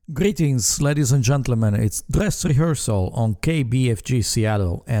Greetings, ladies and gentlemen. It's Dress Rehearsal on KBFG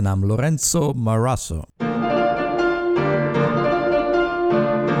Seattle, and I'm Lorenzo Marasso.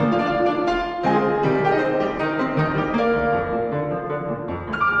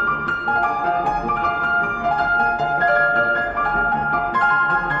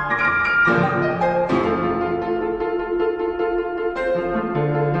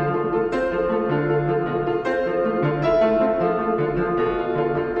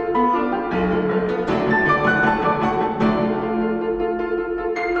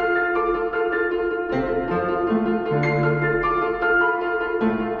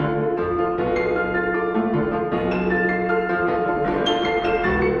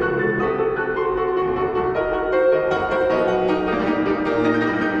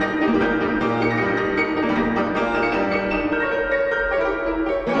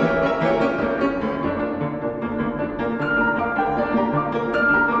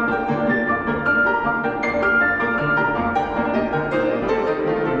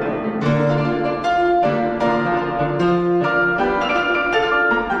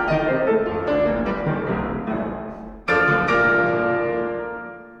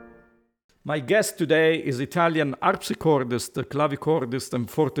 My guest today is Italian harpsichordist, clavichordist, and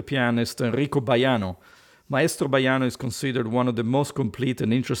fortepianist Enrico Baiano. Maestro Baiano is considered one of the most complete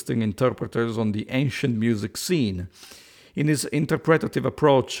and interesting interpreters on the ancient music scene. In his interpretative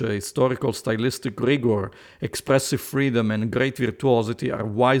approach, historical-stylistic rigor, expressive freedom, and great virtuosity are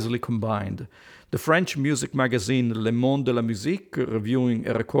wisely combined. The French music magazine Le Monde de la Musique, reviewing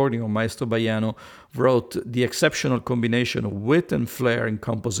a recording of Maestro Baiano, wrote, "The exceptional combination of wit and flair in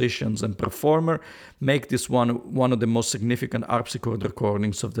compositions and performer make this one of the most significant harpsichord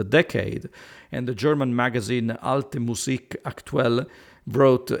recordings of the decade." And the German magazine Alte Musik Aktuell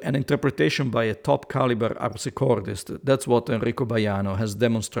wrote, "An interpretation by a top-caliber harpsichordist." That's what Enrico Baiano has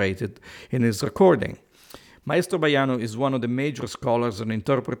demonstrated in his recording. Maestro Baiano is one of the major scholars and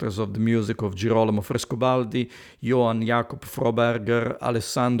interpreters of the music of Girolamo Frescobaldi, Johann Jakob Froberger,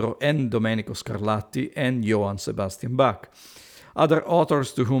 Alessandro and Domenico Scarlatti, and Johann Sebastian Bach. Other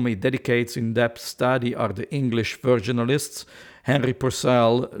authors to whom he dedicates in-depth study are the English virginalists Henry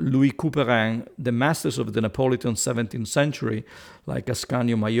Purcell, Louis Couperin, the masters of the Neapolitan 17th century, like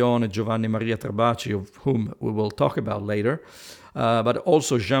Ascanio Maione, Giovanni Maria Trabacci, of whom we will talk about later, but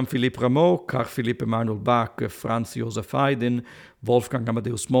also Jean-Philippe Rameau, Carl-Philippe Emanuel Bach, Franz Joseph Haydn, Wolfgang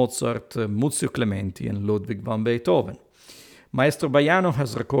Amadeus Mozart, Muzio Clementi, and Ludwig van Beethoven. Maestro Baiano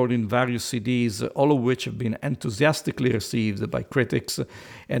has recorded various CDs, all of which have been enthusiastically received by critics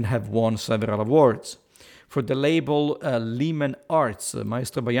and have won several awards. For the label Lehman Arts,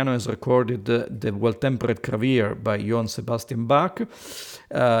 Maestro Baiano has recorded the Well-Tempered Clavier by Johann Sebastian Bach,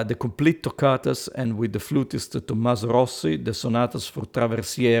 the complete toccatas, and with the flutist Tommaso Rossi, the sonatas for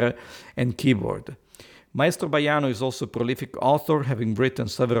traversiere and keyboard. Maestro Baiano is also a prolific author, having written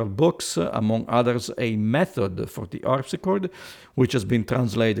several books, among others a method for the harpsichord, which has been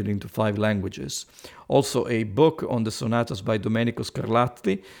translated into 5 languages. Also a book on the sonatas by Domenico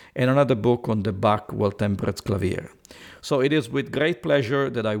Scarlatti, and another book on the Bach Well-Tempered Clavier. So it is with great pleasure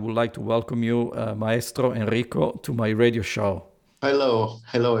that I would like to welcome you, Maestro Enrico, to my radio show.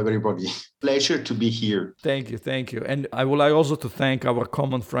 Hello everybody. Pleasure to be here. Thank you. And I would like also to thank our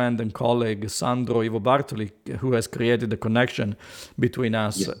common friend and colleague, Sandro Ivo Bartoli, who has created the connection between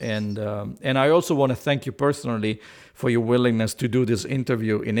us. Yes. And I also want to thank you personally for your willingness to do this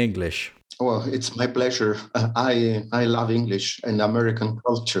interview in English. Well, it's my pleasure. I love English and American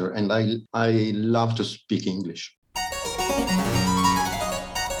culture, and I love to speak English.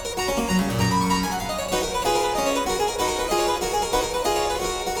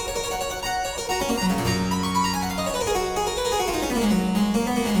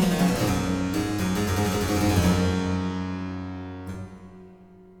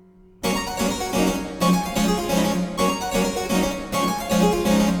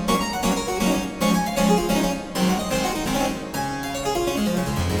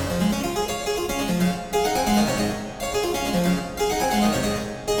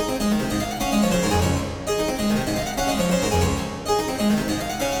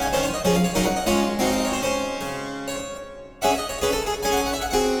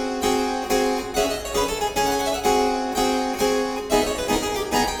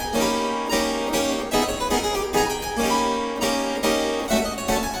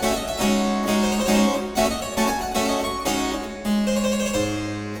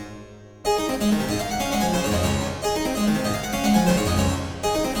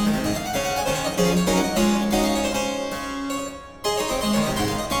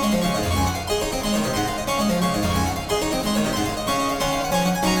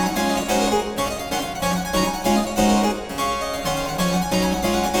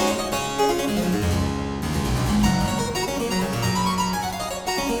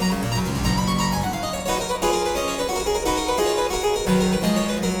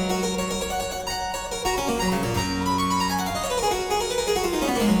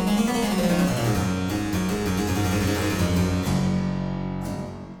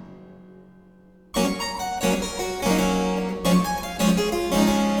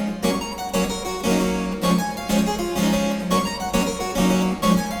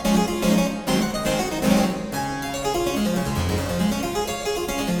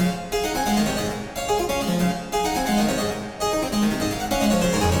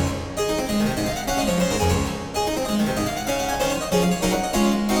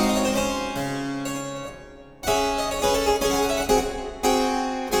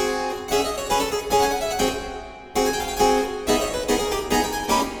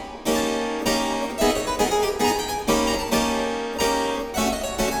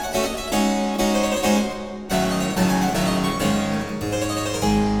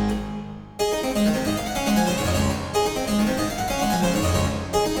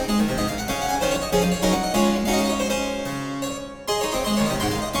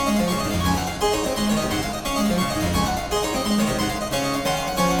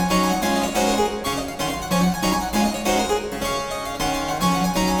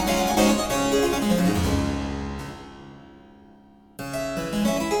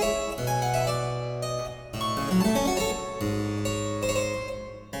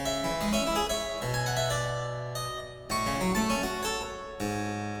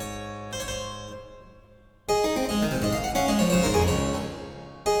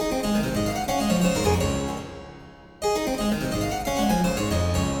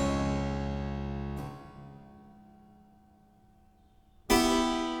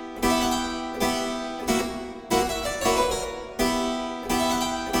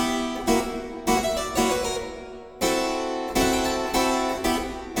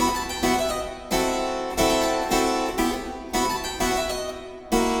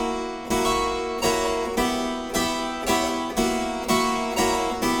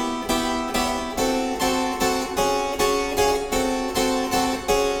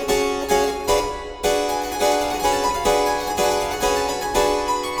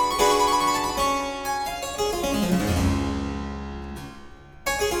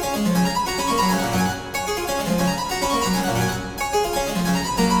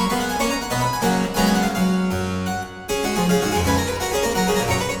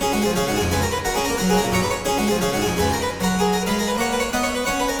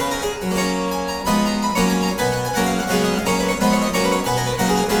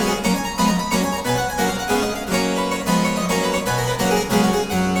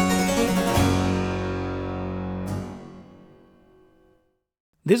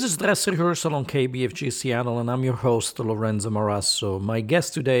 This is Dress Rehearsal on KBFG Seattle, and I'm your host, Lorenzo Marasso. My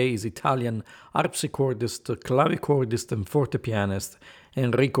guest today is Italian harpsichordist, clavichordist, and fortepianist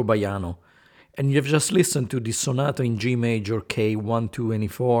Enrico Baiano. And you've just listened to the Sonata in G major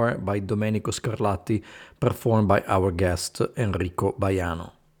K1224 by Domenico Scarlatti, performed by our guest, Enrico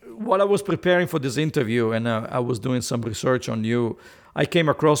Baiano. While I was preparing for this interview and I was doing some research on you, I came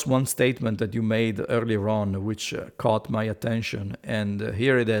across one statement that you made earlier on, which caught my attention. And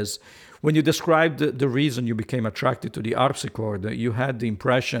here it is. When you described the reason you became attracted to the harpsichord, you had the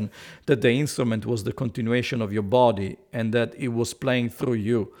impression that the instrument was the continuation of your body and that it was playing through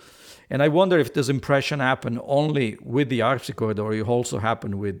you. And I wonder if this impression happened only with the harpsichord or it also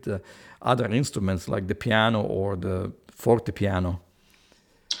happened with other instruments like the piano or the fortepiano.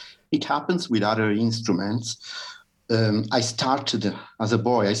 It happens with other instruments. I started as a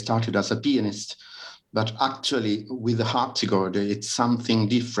boy, I started as a pianist, but actually with the harpsichord, it's something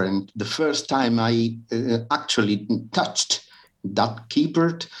different. The first time I actually touched that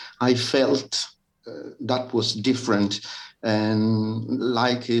keyboard, I felt that was different. And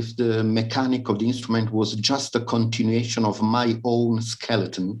like if the mechanic of the instrument was just a continuation of my own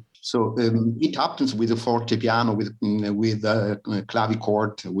skeleton. So it happens with the fortepiano, with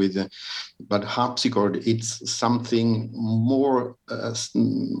clavichord, but harpsichord, it's something more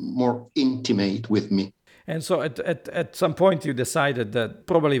intimate with me. And so at some point you decided that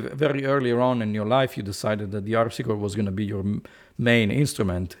probably very early on in your life, you decided that the harpsichord was going to be your main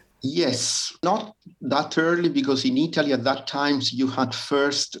instrument. Yes, not that early, because in Italy at that time you had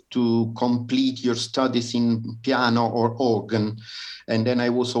first to complete your studies in piano or organ. And then I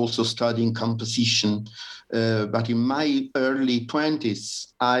was also studying composition. But in my early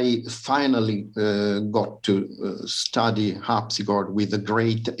 20s, I finally got to study harpsichord with the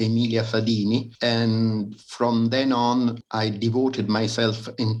great Emilia Fadini. And from then on, I devoted myself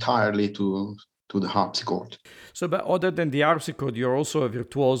entirely to the harpsichord. So, but other than the harpsichord, you're also a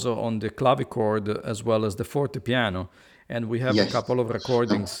virtuoso on the clavichord as well as the fortepiano, and we have a couple of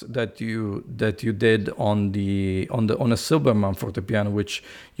recordings that you did on a Silbermann fortepiano, which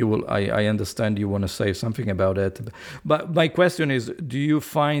you will. I understand you want to say something about it. But my question is, do you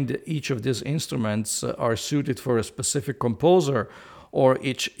find each of these instruments are suited for a specific composer, or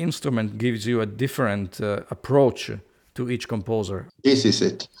each instrument gives you a different approach to each composer? This is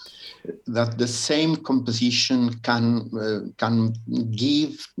it. That the same composition can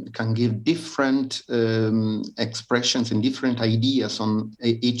give different expressions and different ideas on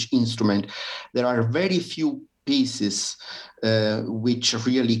each instrument. There are very few pieces which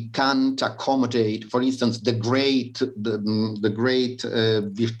really can't accommodate, for instance, the great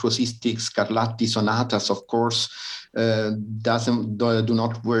virtuosistic Scarlatti sonatas, of course, do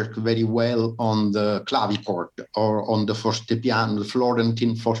not work very well on the clavichord or on the fortepiano, the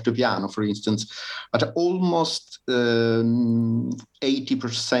Florentine fortepiano, for instance. But almost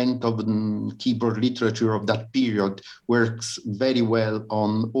 80% of the keyboard literature of that period works very well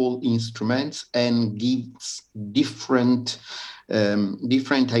on all instruments and gives different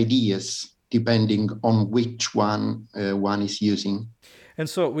ideas depending on which one is using. And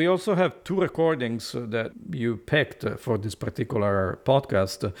so we also have two recordings that you picked for this particular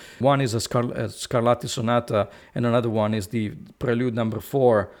podcast. One is a Scarlatti Sonata, and another one is the Prelude No.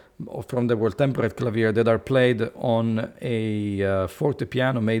 4 from the World Temperate Clavier that are played on a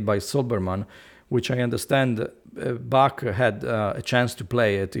fortepiano made by Silbermann, which I understand Bach had a chance to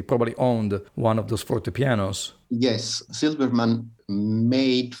play it. He probably owned one of those fortepianos. Yes, Silbermann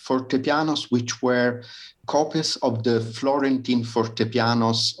made fortepianos which were copies of the Florentine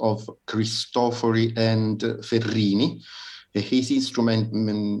fortepianos of Cristofori and Ferrini. His instrument,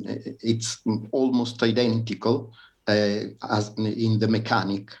 it's almost identical as in the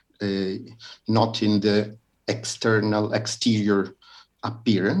mechanic, not in the exterior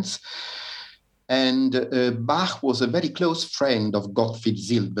appearance. And Bach was a very close friend of Gottfried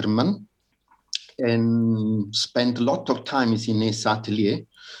Silbermann and spent a lot of time in his atelier,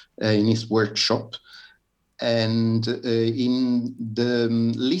 in his workshop. And in the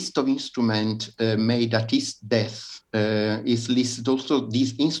list of instruments made at his death is listed also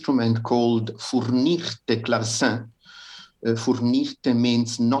this instrument called fournirte clavecin. Fournirte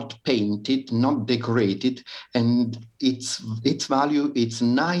means not painted, not decorated, and its value is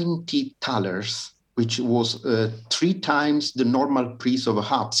 90 thalers. which was 3 times the normal price of a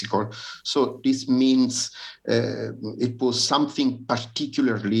harpsichord. So this means it was something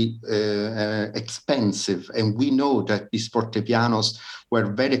particularly expensive. And we know that these fortepianos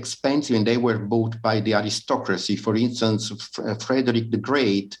were very expensive and they were bought by the aristocracy. For instance, Frederick the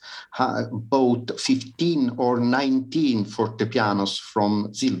Great bought 15 or 19 fortepianos from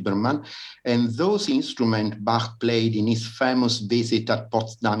Silbermann. And those instruments Bach played in his famous visit at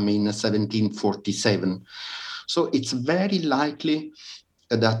Potsdam in 1747. So it's very likely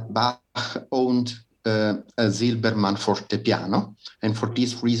that Bach owned a Silbermann fortepiano, and for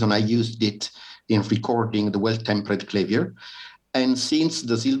this reason I used it in recording the Well-Tempered Clavier. And since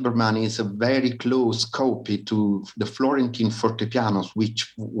the Silbermann is a very close copy to the Florentine fortepianos,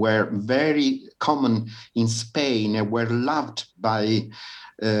 which were very common in Spain and were loved by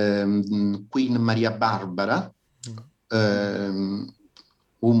Queen Maria Barbara,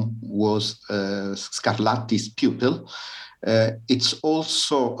 whom was Scarlatti's pupil, it's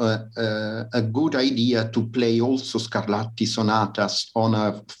also a good idea to play also Scarlatti sonatas on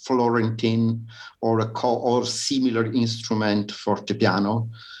a Florentine or similar instrument fortepiano.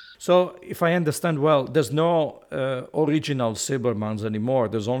 So, if I understand well, there's no original Silbermanns anymore.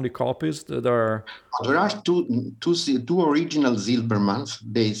 There's only copies that are. There are two original Silbermanns.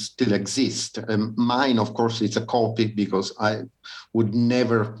 They still exist. Mine, of course, is a copy because I could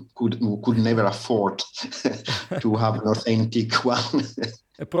never afford to have an authentic one.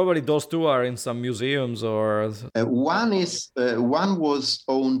 Probably those two are in some museums or. One was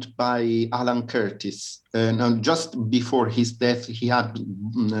owned by Alan Curtis. Just before his death, he had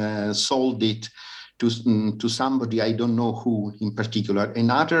sold it to somebody, I don't know who in particular.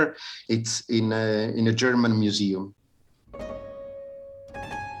 Another, it's in a German museum.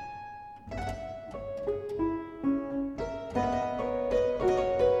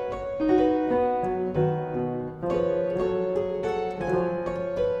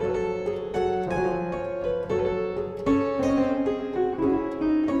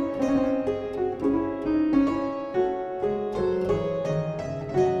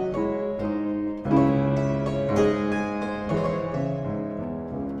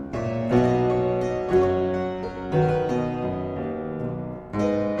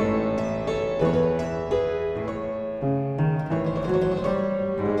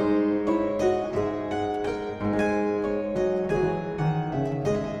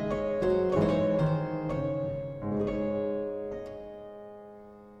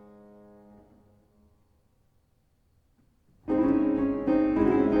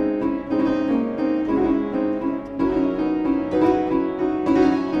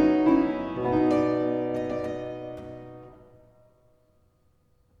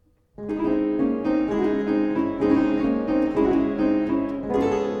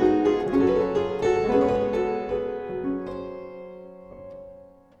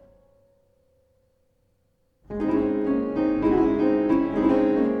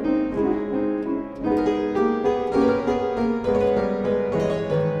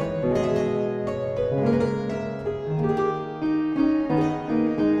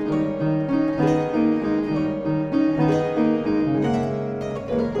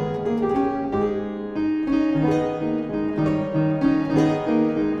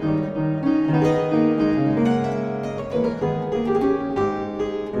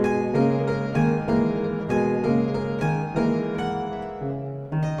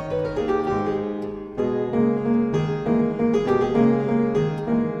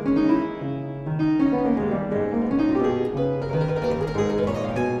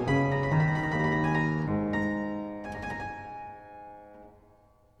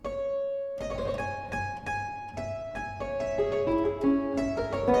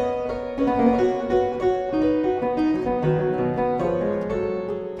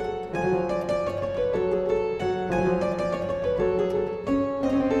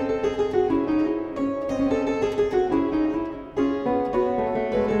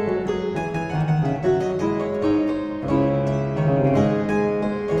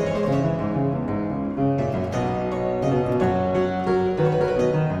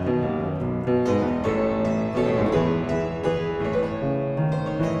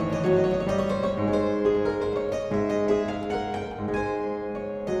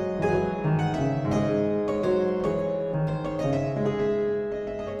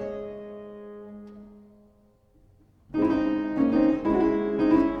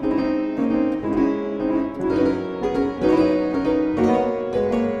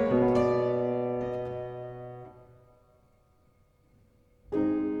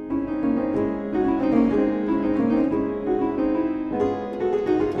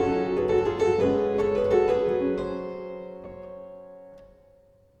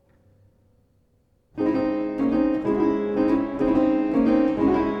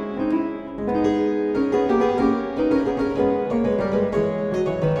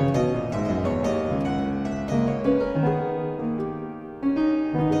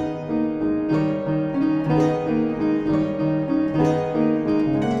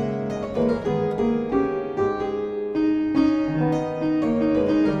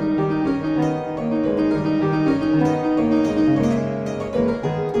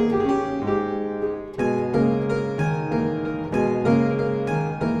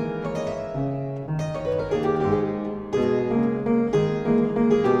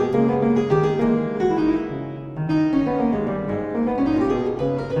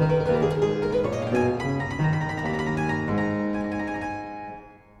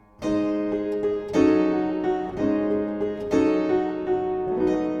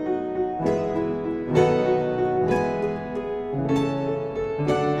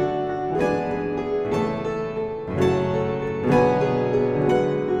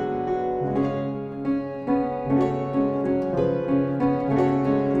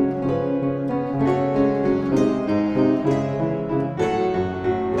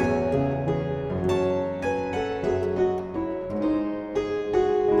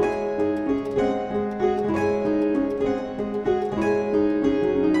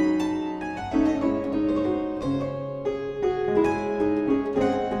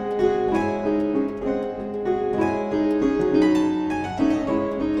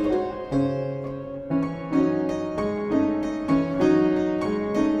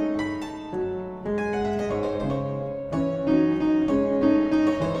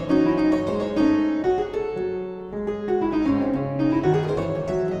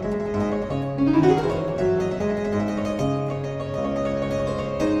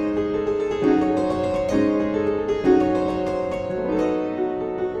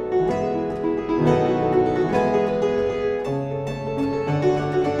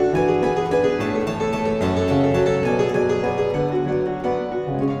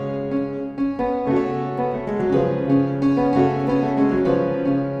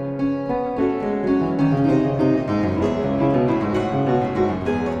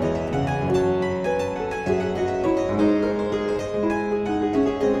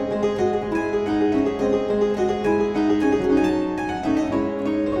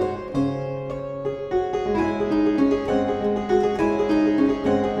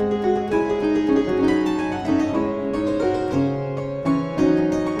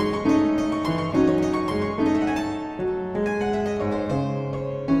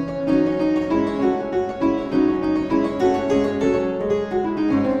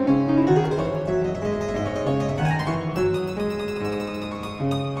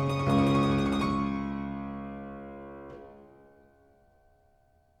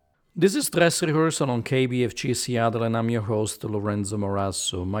 This is Dress Rehearsal on KBFG Seattle, and I'm your host, Lorenzo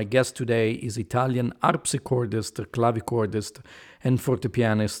Morasso. My guest today is Italian harpsichordist, clavichordist, and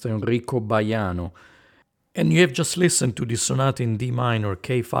fortepianist Enrico Baiano. And you have just listened to the sonata in D minor,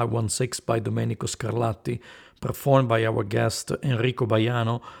 K516 by Domenico Scarlatti, performed by our guest Enrico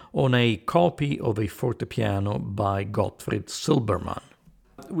Baiano on a copy of a fortepiano by Gottfried Silbermann.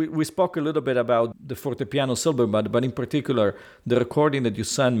 We spoke a little bit about the fortepiano Silbermann, but in particular, the recording that you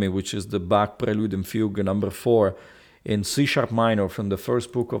sent me, which is the Bach Prelude and Fugue number 4 in C sharp minor from the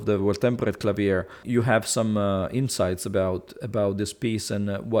first book of the Well-Tempered Clavier. You have some insights about this piece, and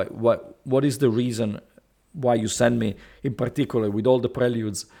what is the reason why you send me, in particular, with all the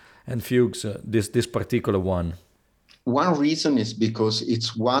preludes and fugues, this particular one? One reason is because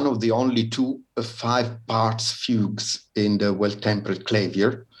it's one of the only two 5 parts fugues in the Well-Tempered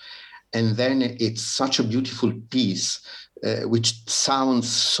Clavier. And then it's such a beautiful piece, which sounds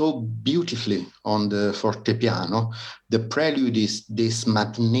so beautifully on the fortepiano. The prelude is this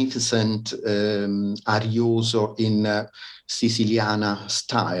magnificent arioso in Siciliana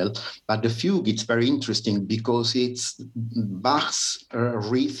style, but the fugue, it's very interesting because it's Bach's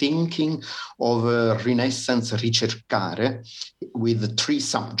rethinking of a Renaissance ricercare with 3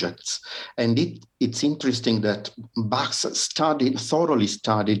 subjects. And it's interesting that Bach thoroughly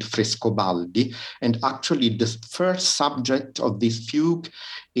studied Frescobaldi, and actually the first subject of this fugue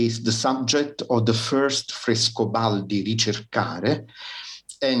is the subject of the first Frescobaldi ricercare,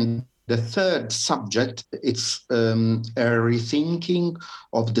 and the third subject, it's a rethinking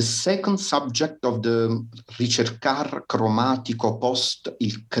of the second subject of the ricercar cromatico post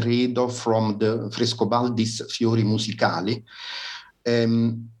il credo from the Frescobaldi's Fiori Musicali.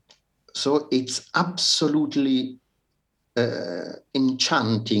 So it's absolutely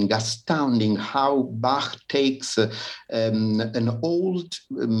enchanting, astounding how Bach takes an old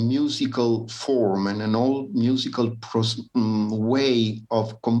musical form and an old musical way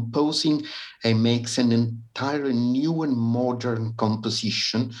of composing and makes an entirely new and modern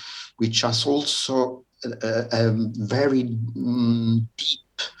composition, which has also a very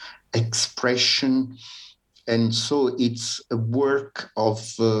deep expression. And so it's a work of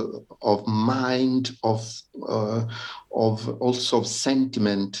mind, of also of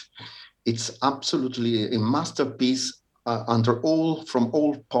sentiment. It's absolutely a masterpiece from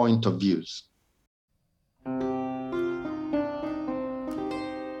all point of views.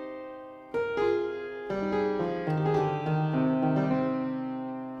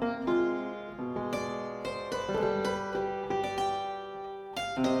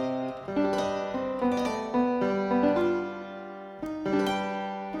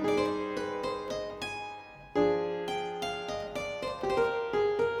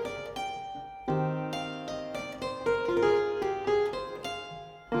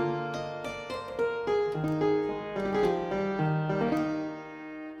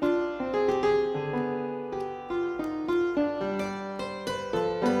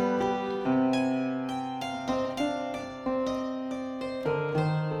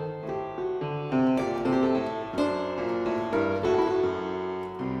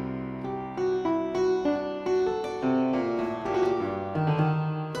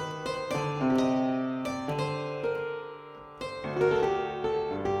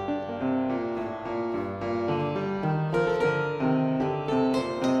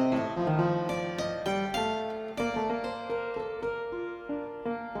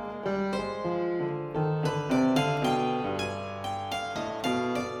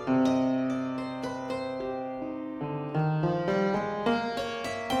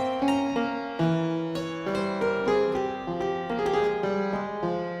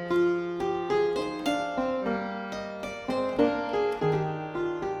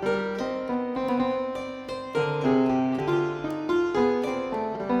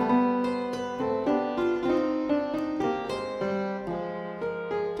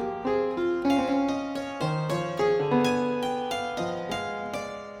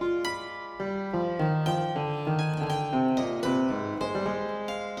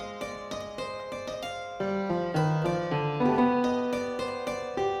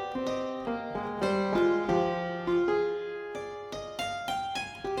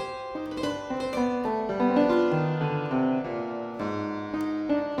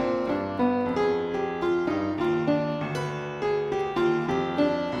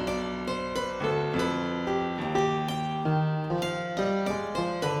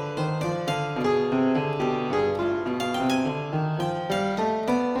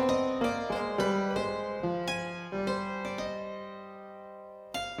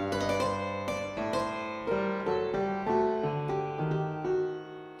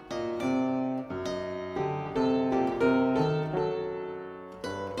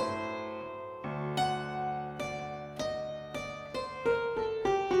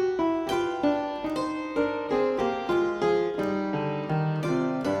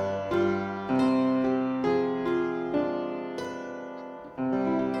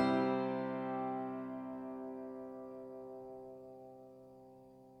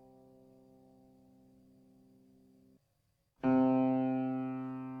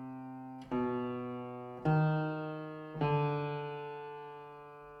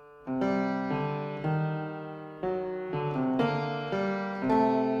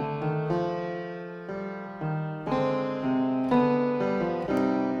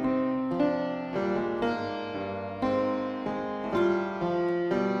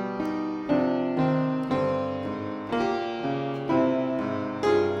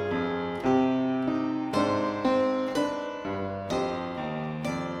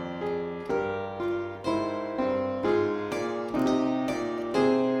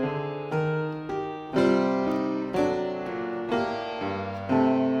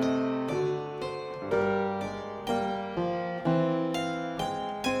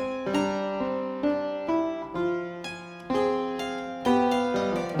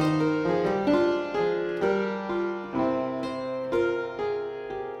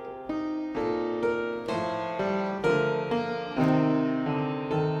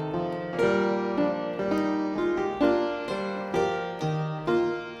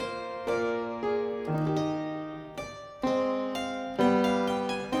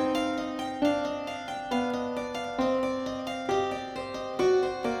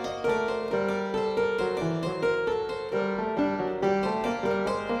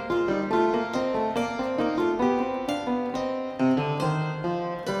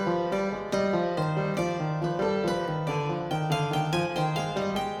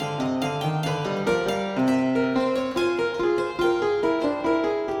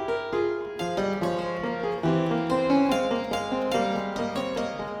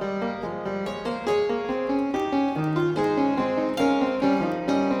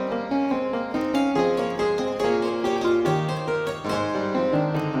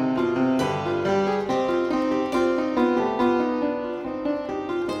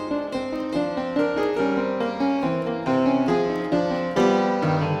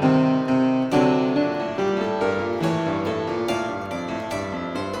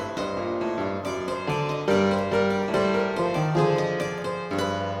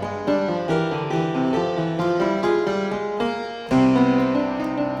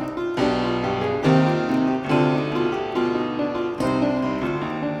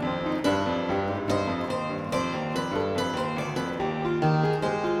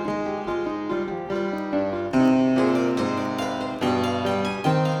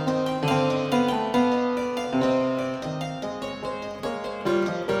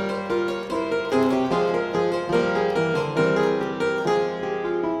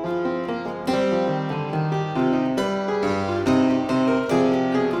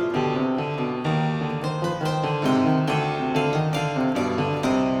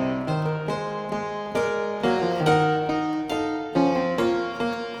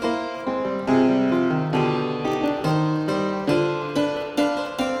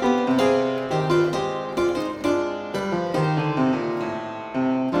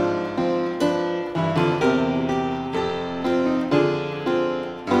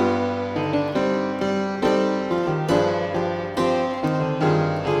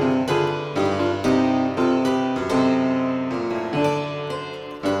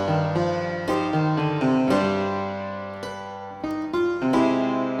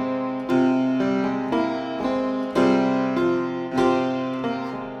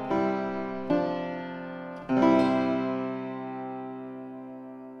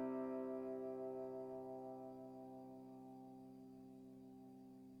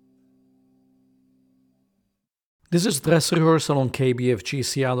 This is Dress Rehearsal on KBFG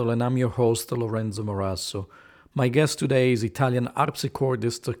Seattle, and I'm your host, Lorenzo Morasso. My guest today is Italian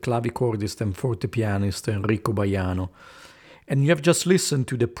harpsichordist, clavichordist, and fortepianist Enrico Baiano. And you have just listened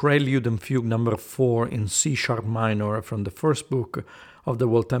to the Prelude and Fugue number 4 in C sharp minor from the first book of the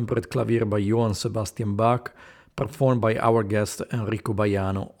Well-Tempered Clavier by Johann Sebastian Bach, performed by our guest Enrico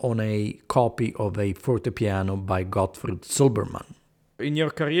Baiano on a copy of a fortepiano by Gottfried Silbermann. In your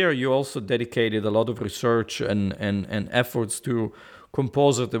career, you also dedicated a lot of research and efforts to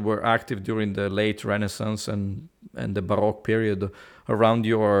composers that were active during the late Renaissance and the Baroque period around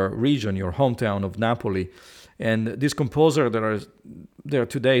your region, your hometown of Napoli. And these composers that are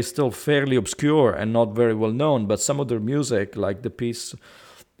today still fairly obscure and not very well known, but some of their music, like the piece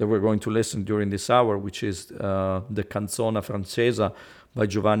that we're going to listen during this hour, which is the Canzona Francesa by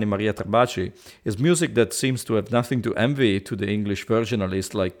Giovanni Maria Trabaci, is music that seems to have nothing to envy to the English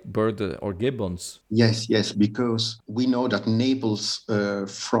versionalists like Bird or Gibbons. Yes, because we know that Naples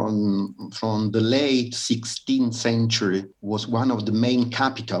from the late 16th century was one of the main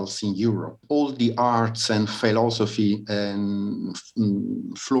capitals in Europe. All the arts and philosophy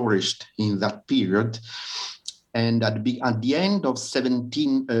flourished in that period. And at the end of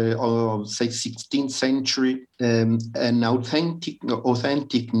 16th century, an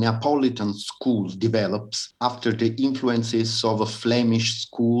authentic Neapolitan school develops after the influences of a Flemish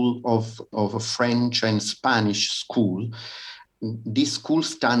school, of a French and Spanish school. This school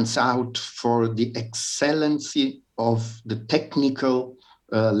stands out for the excellency of the technical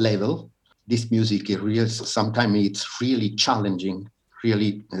level. This music is sometimes it's really challenging,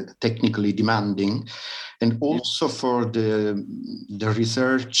 really technically demanding, and also for the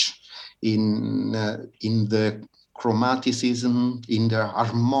research in the chromaticism, in the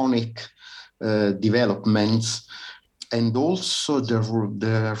harmonic developments, and also the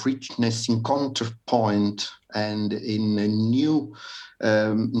richness in counterpoint and in new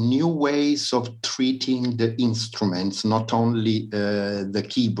ways of treating the instruments, not only the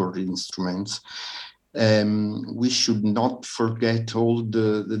keyboard instruments. We should not forget all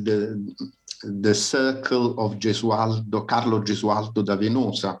the circle of Carlo Gesualdo da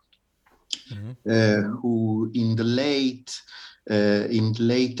Venosa, who in the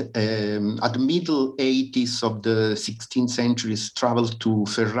at the middle 80s of the 16th century traveled to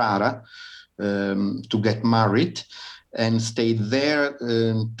Ferrara to get married and stayed there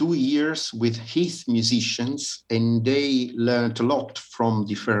 2 years with his musicians, and they learned a lot from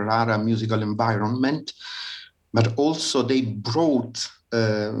the Ferrara musical environment, but also they brought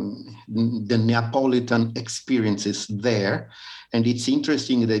the Neapolitan experiences there. And it's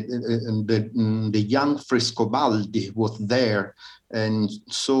interesting that the young Frescobaldi was there, and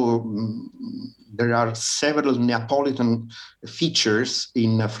so there are several Neapolitan features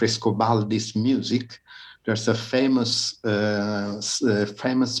in Frescobaldi's music. There's a famous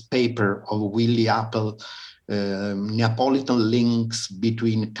paper of Willie Apple, Neapolitan links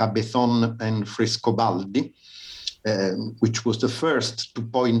between Cabezon and Frescobaldi, which was the first to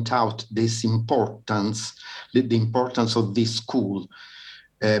point out this importance, the importance of this school.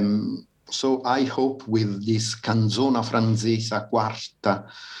 So I hope with this Canzona Francesa Quarta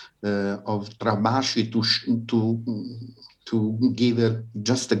of Trabaci to give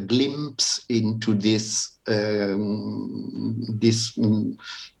just a glimpse into this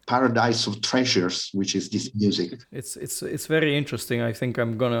paradise of treasures, which is this music. It's very interesting. I think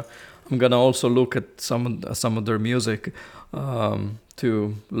I'm gonna also look at some of their music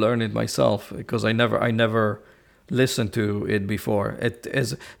to learn it myself, because I never listened to it before.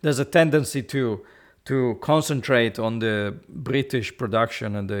 There's a tendency to concentrate on the British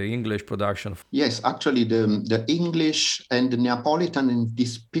production and the English production. Yes, actually the English and the Neapolitan in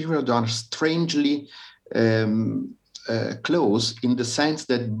this period are strangely close, in the sense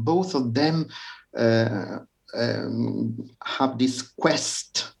that both of them have this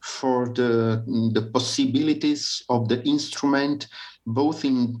quest for the possibilities of the instrument, both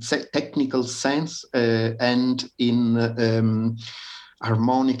in technical sense and in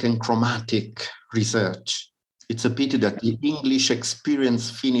harmonic and chromatic research. It's a pity that the English experience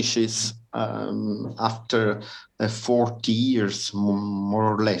finishes after 40 years,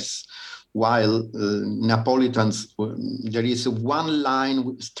 more or less, while Neapolitans, there is one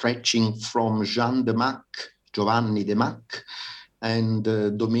line stretching from Giovanni de Mac, and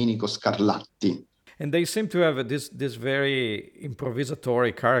Domenico Scarlatti. And they seem to have this very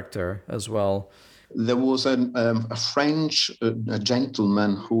improvisatory character as well. There was a French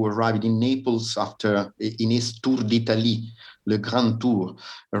gentleman who arrived in Naples in his Tour d'Italie Le Grand Tour,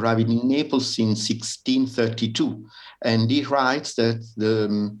 arriving in Naples in 1632. And he writes that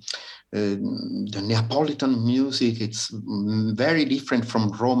the Neapolitan music, it's very different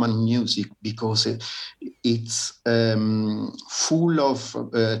from Roman music because it's full of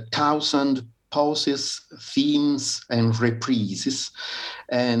 1,000 pauses, themes, and reprises.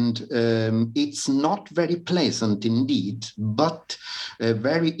 And it's not very pleasant indeed, but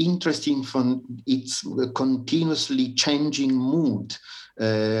very interesting from its continuously changing mood.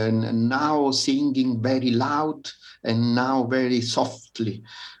 Now singing very loud and now very softly,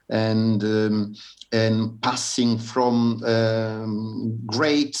 and passing from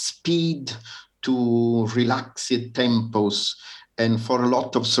great speed to relaxed tempos, and for a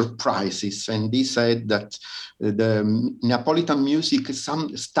lot of surprises. And he said that the Neapolitan music,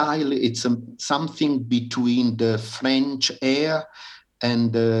 some style, it's something between the French air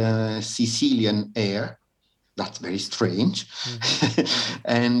and the Sicilian air. That's very strange. Mm-hmm.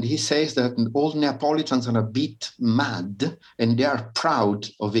 And he says that all Neapolitans are a bit mad and they are proud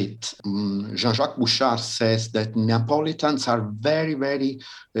of it. Jean-Jacques Bouchard says that Neapolitans are very,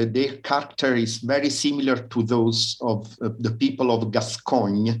 their character is very similar to those of the people of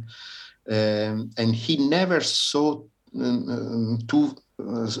Gascogne. And he never saw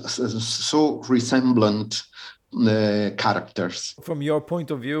so resemblant characters. From your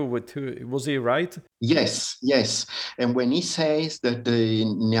point of view, was he right? Yes. And when he says that the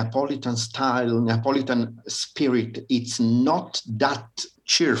Neapolitan style, Neapolitan spirit, it's not that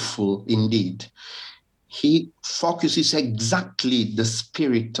cheerful indeed. He focuses exactly the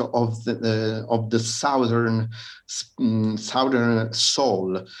spirit of the southern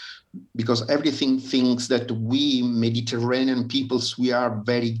soul, because everything thinks that we Mediterranean peoples, we are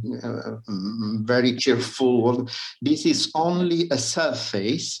very cheerful. This is only a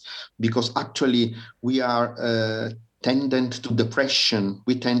surface, because actually we are tendent to depression.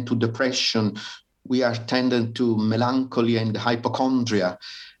 We tend to depression. We are tendent to melancholy and hypochondria.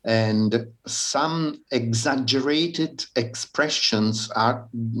 And some exaggerated expressions are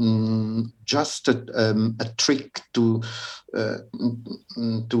just a trick to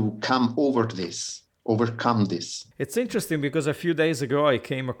overcome this. It's interesting because a few days ago I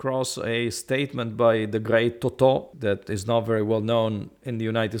came across a statement by the great Totò that is not very well known in the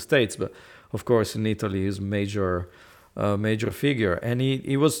United States, but of course in Italy is major figure. And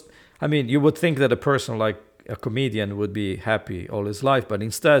he was, I mean, you would think that a person like a comedian would be happy all his life, but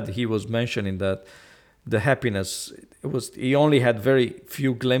instead he was mentioning that the happiness, he only had very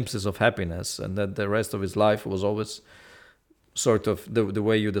few glimpses of happiness, and that the rest of his life was always sort of the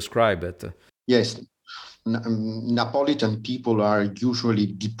way you describe it. Yes, Neapolitan people are usually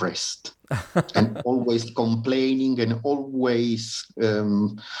depressed and always complaining and always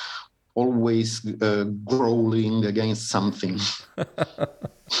growling against something.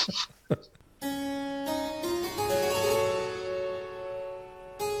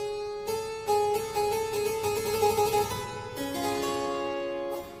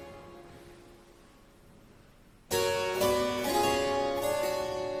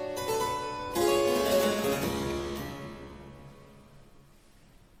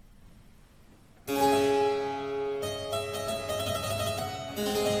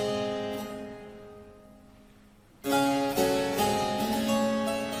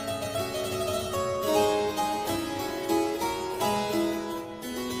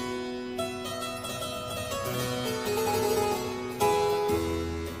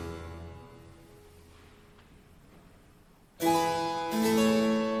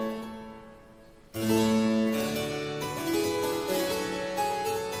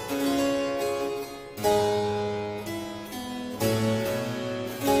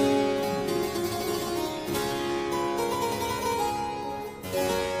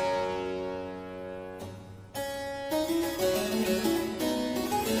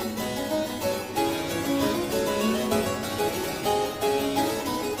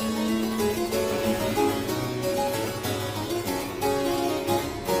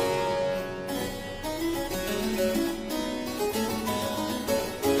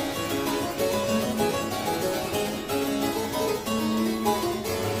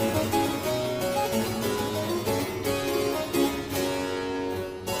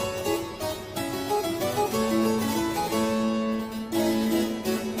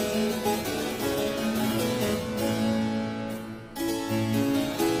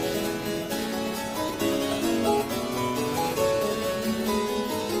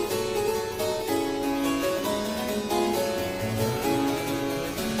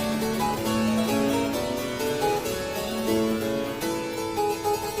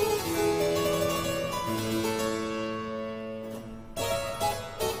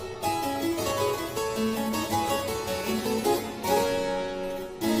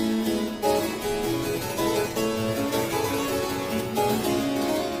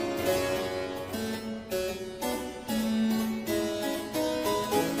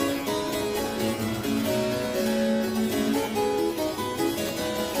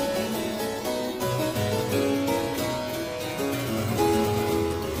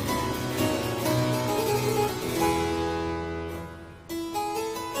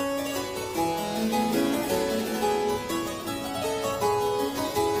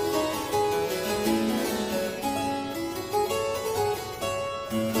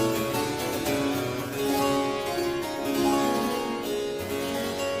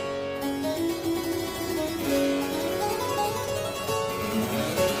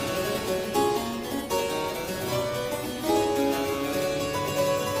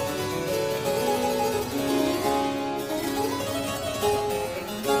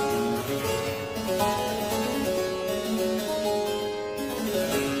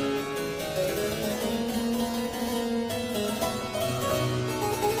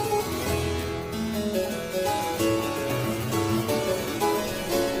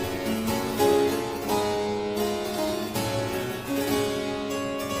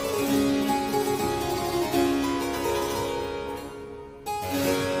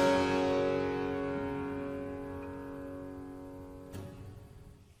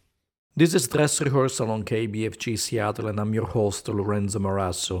 This is Dress Rehearsal on KBFG Seattle, and I'm your host, Lorenzo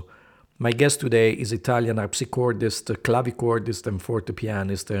Marasso. My guest today is Italian harpsichordist, clavichordist, and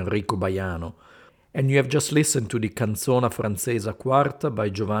fortepianist Enrico Baiano. And you have just listened to the Canzona Francesa Quarta by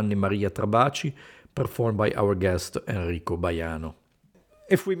Giovanni Maria Trabaci, performed by our guest Enrico Baiano.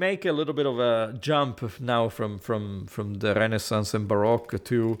 If we make a little bit of a jump now from the Renaissance and Baroque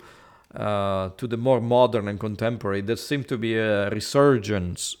to the more modern and contemporary, there seemed to be a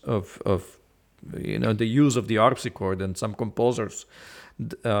resurgence of the use of the harpsichord, and some composers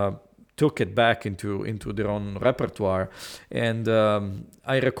took it back into their own repertoire. And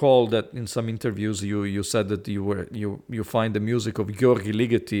I recall that in some interviews you said that you find the music of Gheorghe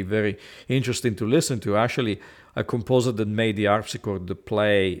Ligeti very interesting to listen to. Actually, a composer that made the harpsichord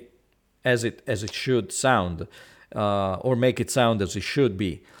play as it should sound, or make it sound as it should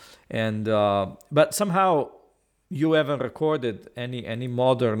be. And but somehow you haven't recorded any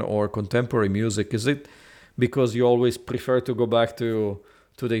modern or contemporary music. Is it because you always prefer to go back to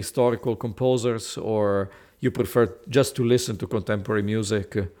the historical composers, or you prefer just to listen to contemporary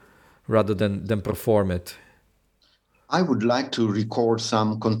music rather than perform it? I would like to record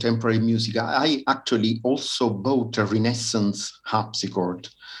some contemporary music. I actually also bought a Renaissance harpsichord.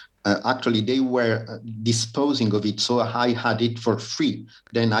 Actually, they were disposing of it, so I had it for free.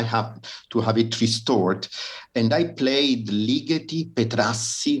 Then I have to have it restored. And I played Ligeti,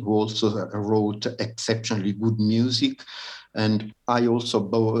 Petrassi, who also wrote exceptionally good music. And I also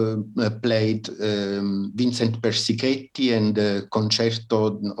played Vincent Persichetti and the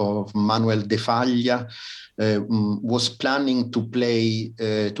concerto of Manuel de Falla. Was planning to play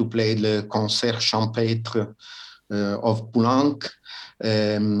the Concert Champêtre of Poulenc.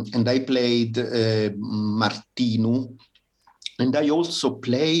 And I played Martinu. And I also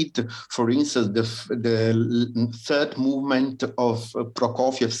played, for instance, the third movement of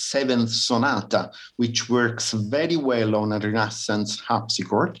Prokofiev's Seventh Sonata, which works very well on a Renaissance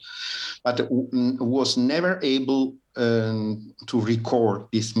harpsichord, but was never able to record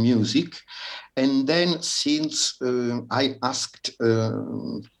this music. And then, since I asked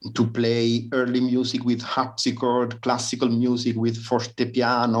to play early music with harpsichord, classical music with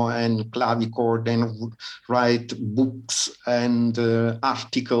fortepiano and clavichord, and write books and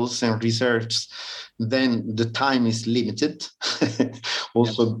articles and research, then the time is limited.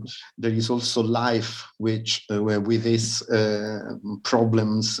 Also, yes. There is also life which with these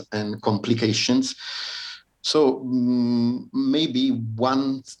problems and complications. So maybe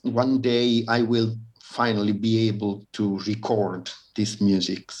one day I will finally be able to record these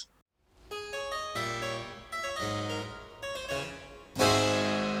musics.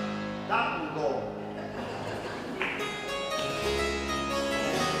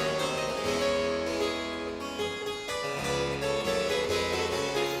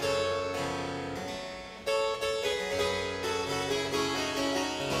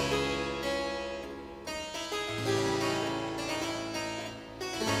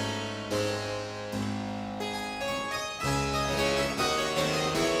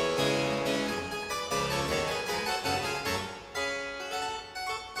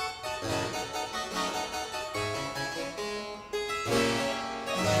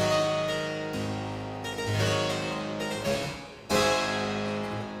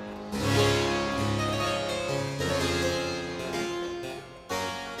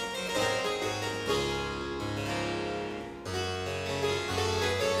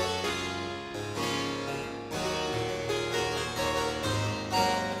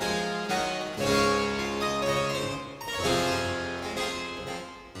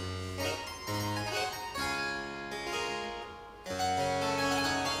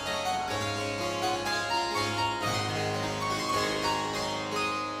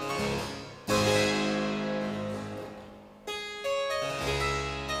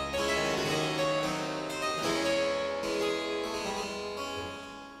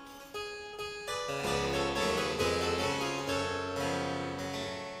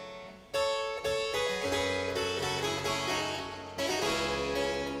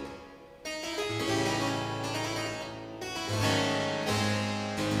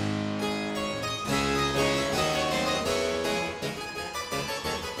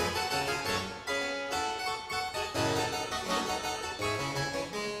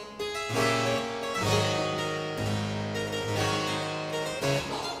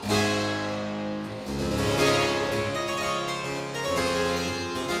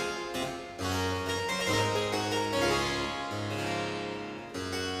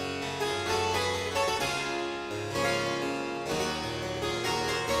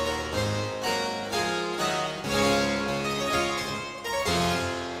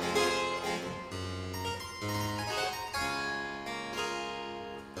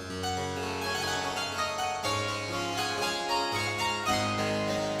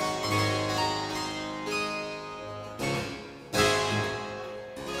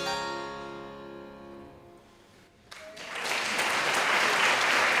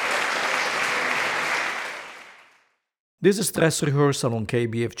 This is Stress Rehearsal on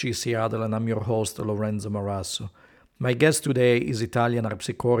KBFG Seattle, and I'm your host, Lorenzo Marasso. My guest today is Italian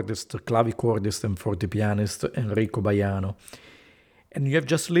harpsichordist, clavichordist, and fortepianist Enrico Baiano. And you have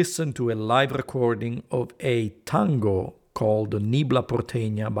just listened to a live recording of a tango called Nibla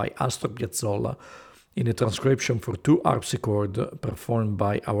Porteña by Astor Piazzolla in a transcription for two harpsichord performed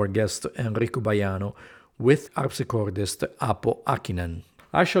by our guest Enrico Baiano with harpsichordist Apo Akinen.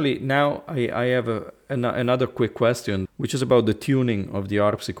 Actually, now I have another quick question, which is about the tuning of the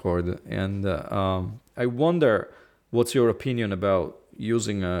harpsichord. And I wonder, what's your opinion about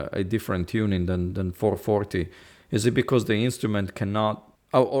using a different tuning than 440? Is it because the instrument cannot,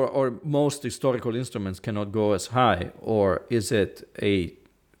 or most historical instruments cannot go as high, or is it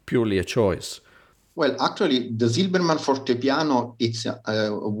purely a choice? Well, actually, the Silbermann fortepiano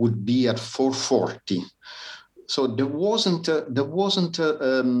would be at 440. So there wasn't a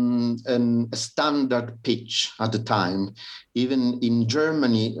standard pitch at the time. Even in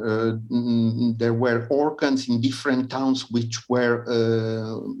Germany, there were organs in different towns which were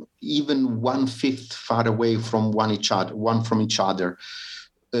even 1/5 far away from one from each other.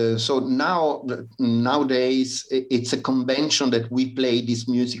 So nowadays it's a convention that we play this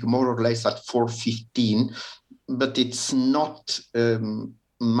music more or less at 415, but it's not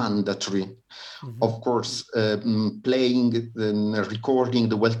mandatory. Mm-hmm. Of course, recording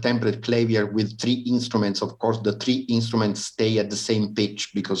the well-tempered clavier with three instruments, of course, the three instruments stay at the same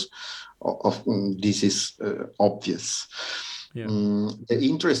pitch because of this is obvious. Yeah. The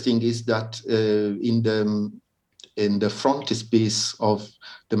interesting is that in the frontispiece of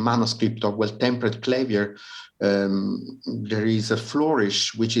the manuscript of well-tempered clavier, there is a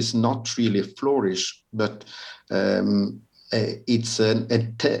flourish, which is not really a flourish, but it's a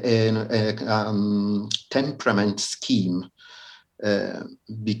temperament scheme,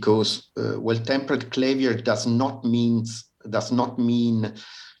 because well-tempered clavier does not mean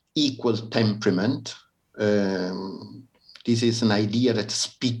equal temperament. This is an idea that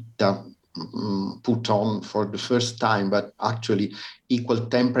Spitta put on for the first time, but actually equal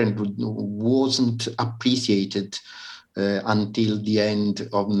temperament wasn't appreciated until the end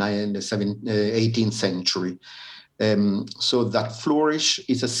of the 18th century. So that flourish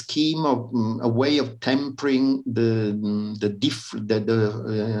is a scheme of a way of tempering the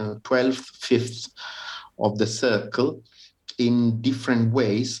 12th fifth of the circle in different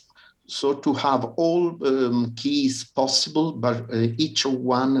ways. So to have all keys possible, but each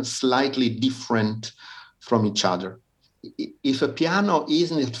one slightly different from each other. If a piano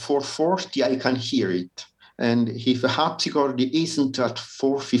isn't at 440, I can hear it. And if a harpsichord isn't at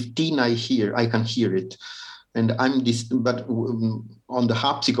 415, I can hear it. And but on the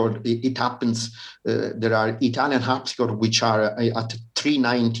harpsichord, it happens. There are Italian harpsichord which are at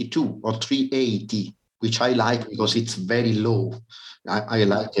 392 or 380, which I like because it's very low. I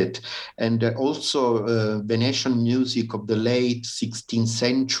like it. And also Venetian music of the late 16th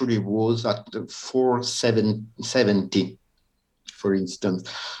century was at 470, for instance.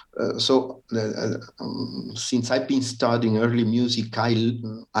 Since I've been studying early music,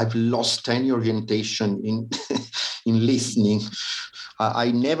 I've lost any orientation in in listening.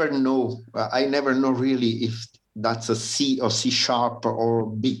 I never know really if that's a C or C sharp or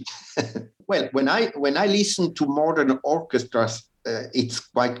B. Well, when I listen to modern orchestras, it's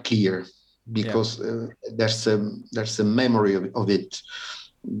quite clear because there's a memory of it.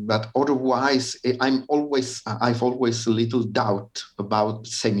 But otherwise, I've always a little doubt about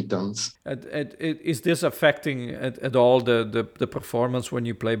semitones. Is this affecting at all the performance when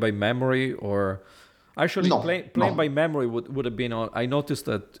you play by memory, or actually playing by memory would have been? I noticed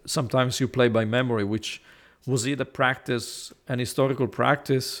that sometimes you play by memory, which was it a practice, an historical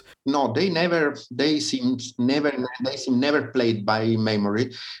practice? No, they seem never played by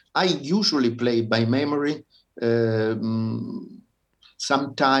memory. I usually play by memory.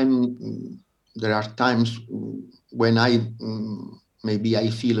 Sometimes there are times when maybe I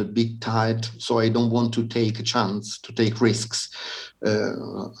feel a bit tired, so I don't want to take a chance, to take risks.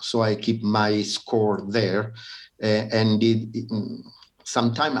 So I keep my score there. And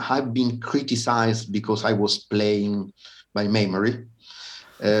sometimes I've been criticized because I was playing by memory.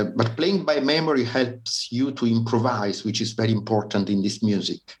 But playing by memory helps you to improvise, which is very important in this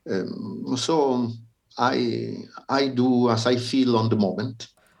music. So I do as I feel on the moment.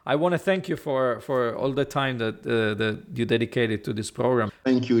 I want to thank you for all the time that you dedicated to this program.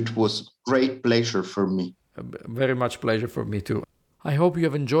 Thank you. It was great pleasure for me. Very much pleasure for me too. I hope you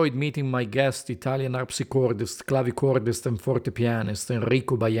have enjoyed meeting my guest, Italian harpsichordist, clavichordist, and fortepianist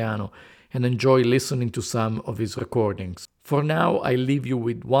Enrico Baiano, and enjoy listening to some of his recordings. For now, I leave you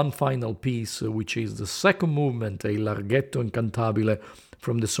with one final piece, which is the second movement, a Larghetto Incantabile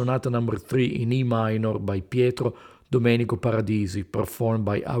from the Sonata number 3 in E minor by Pietro Domenico Paradisi, performed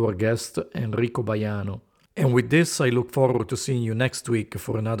by our guest Enrico Baiano. And with this, I look forward to seeing you next week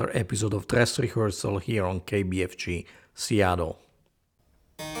for another episode of Dress Rehearsal here on KBFG, Seattle.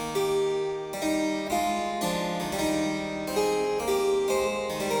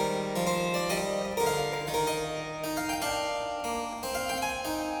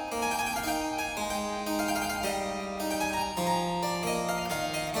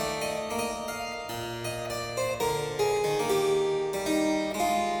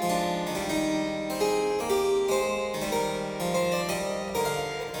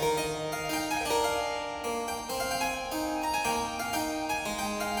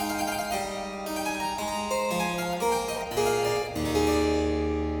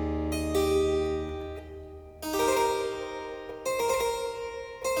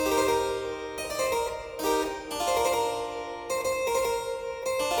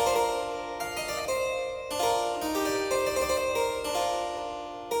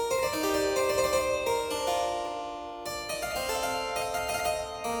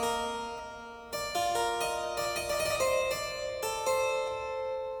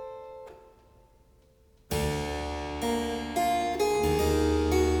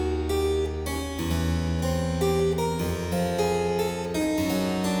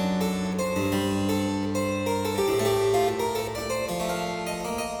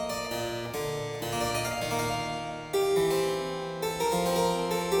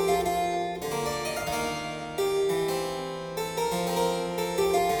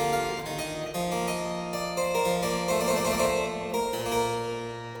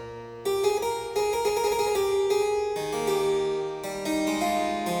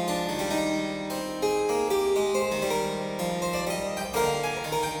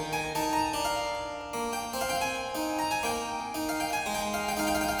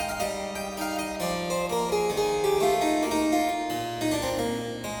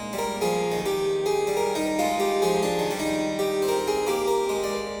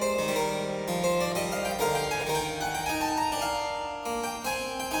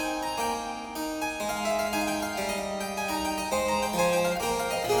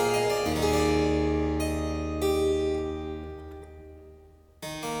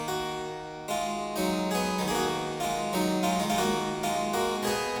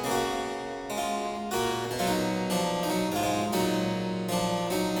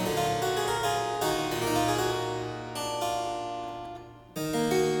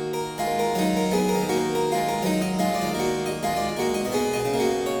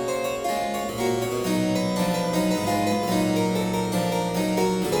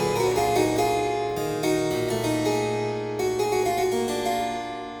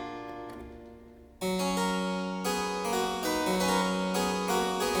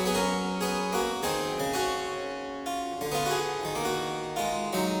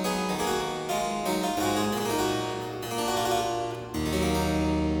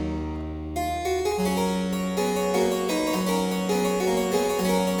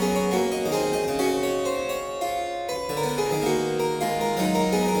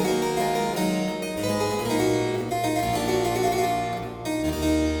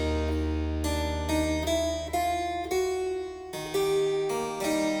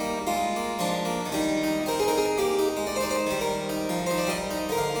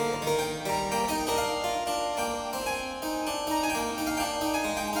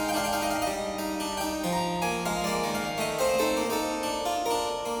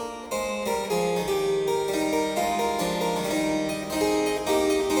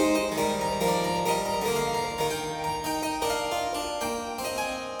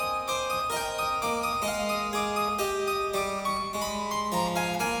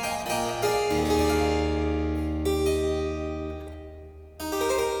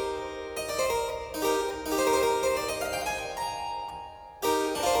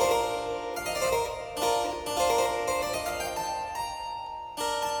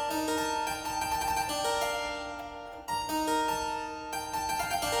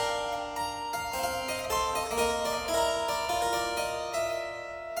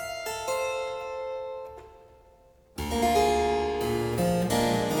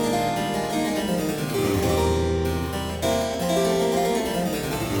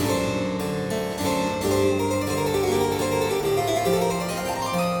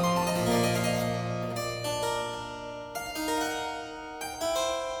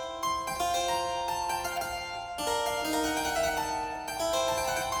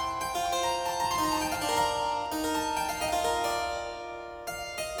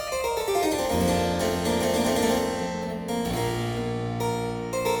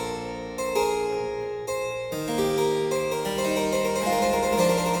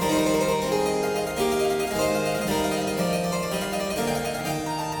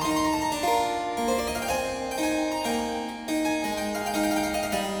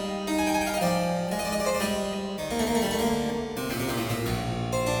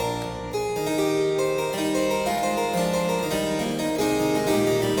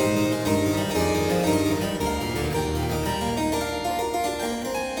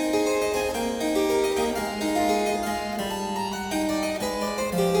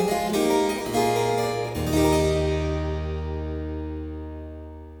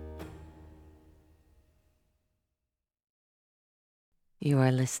 You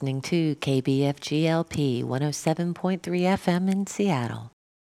are listening to KBFG-LP 107.3 FM in Seattle.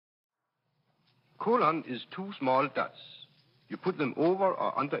 Colon is two small dots. You put them over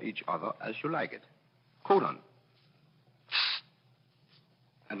or under each other as you like it. Colon.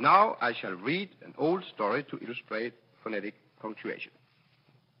 And now I shall read an old story to illustrate phonetic punctuation.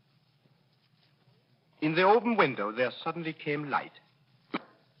 In the open window there suddenly came light.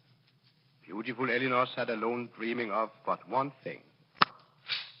 Beautiful Eleanor sat alone dreaming of but one thing.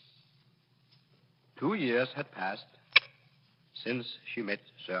 2 years had passed since she met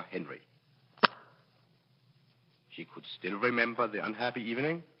Sir Henry. She could still remember the unhappy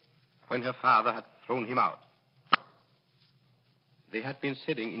evening when her father had thrown him out. They had been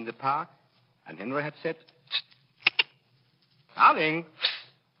sitting in the park, and Henry had said, "Darling,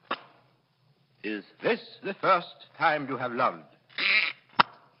 is this the first time you have loved?"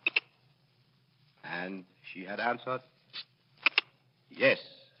 And she had answered, "Yes.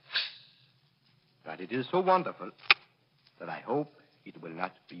 But it is so wonderful that I hope it will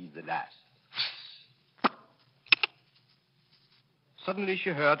not be the last." Suddenly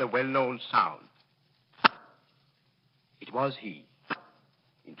she heard a well-known sound. It was he.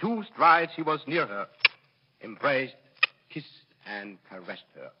 In 2 strides he was near her, embraced, kissed, and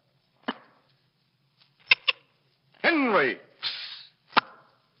caressed her. "Henry,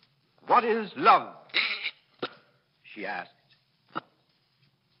 what is love?" she asked.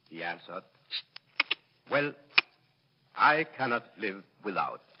 He answered, "Well, I cannot live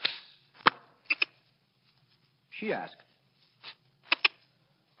without." She asked,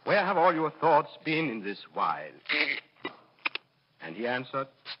 "Where have all your thoughts been in this while?" And he answered,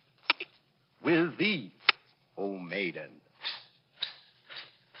 "With thee, O maiden."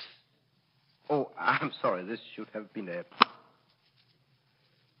 Oh, I'm sorry, this should have been a...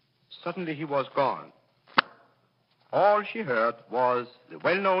 Suddenly he was gone. All she heard was the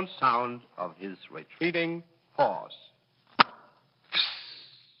well-known sound of his retreating horse.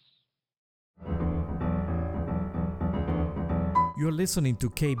 You're listening to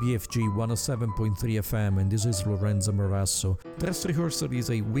KBFG 107.3 FM, and this is Lorenzo Marasso. Dress Rehearsal is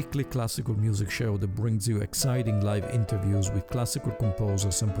a weekly classical music show that brings you exciting live interviews with classical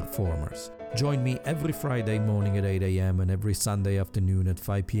composers and performers. Join me every Friday morning at 8 a.m. and every Sunday afternoon at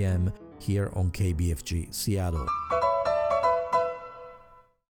 5 p.m. here on KBFG Seattle.